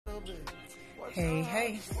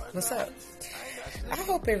Hey, what's up? I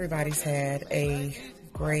hope everybody's had a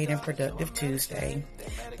great and productive Tuesday.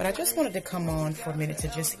 But I just wanted to come on for a minute to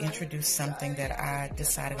just introduce something that I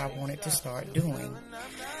decided I wanted to start doing.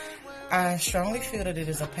 I strongly feel that it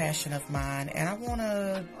is a passion of mine, and I want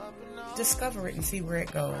to discover it and see where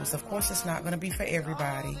it goes. Of course, it's not going to be for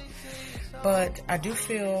everybody, but I do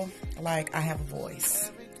feel like I have a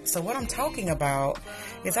voice. So what I'm talking about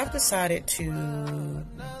is I've decided to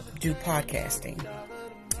do podcasting.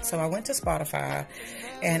 So I went to Spotify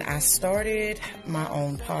and I started my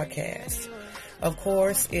own podcast. Of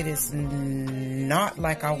course, it is not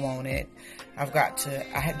like I want it. I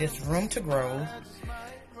had this room to grow.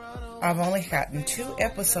 I've only gotten 2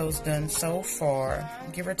 episodes done so far,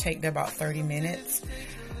 give or take. They're about 30 minutes.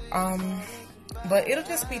 But it'll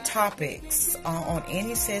just be topics on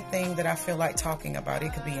any said thing that I feel like talking about.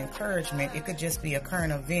 It could be encouragement. It could just be a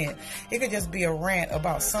current event. It could just be a rant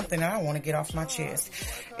about something that I want to get off my chest.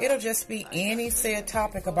 It'll just be any said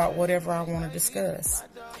topic about whatever I want to discuss.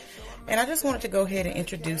 And I just wanted to go ahead and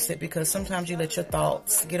introduce it because sometimes you let your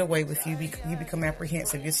thoughts get away with you. You become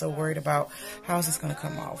apprehensive. You're so worried about how's this going to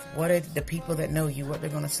come off? What are the people that know you, what they're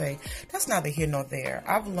going to say? That's neither here nor there.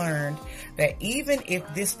 I've learned that even if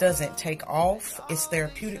this doesn't take off, it's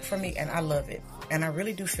therapeutic for me and I love it. And I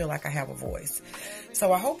really do feel like I have a voice.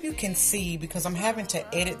 So I hope you can see, because I'm having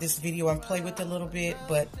to edit this video and play with it a little bit,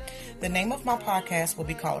 but the name of my podcast will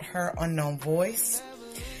be called Her Unknown Voice.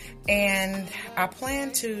 And I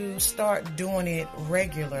plan to start doing it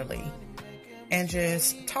regularly and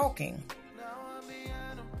just talking.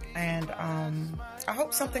 And I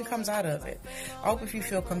hope something comes out of it. I hope if you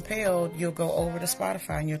feel compelled, you'll go over to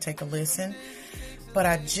Spotify and you'll take a listen. But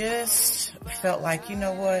I just felt like, you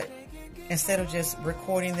know what? Instead of just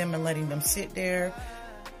recording them and letting them sit there,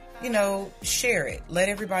 share it. Let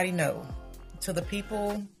everybody know. To the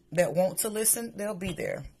people that want to listen, they'll be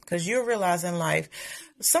there. Because you'll realize in life,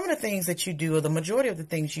 some of the things that you do, or the majority of the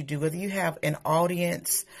things you do, whether you have an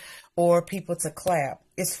audience or people to clap,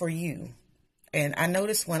 it's for you. And I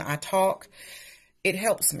notice when I talk, it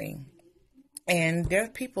helps me. And there are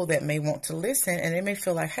people that may want to listen and they may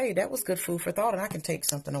feel like, hey, that was good food for thought and I can take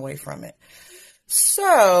something away from it.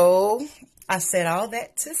 So I said all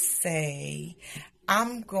that to say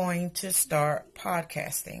I'm going to start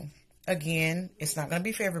podcasting. Again, it's not going to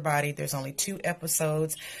be for everybody. There's only 2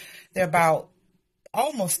 episodes. They're about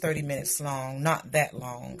almost 30 minutes long, not that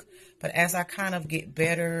long. But as I kind of get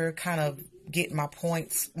better, kind of get my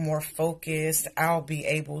points more focused, I'll be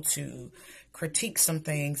able to critique some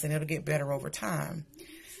things and it'll get better over time.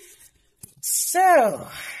 So,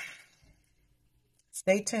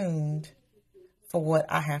 stay tuned for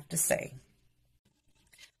what I have to say.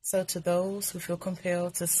 So to those who feel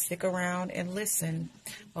compelled to stick around and listen,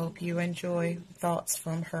 I hope you enjoy thoughts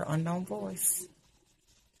from Her Unknown Voice.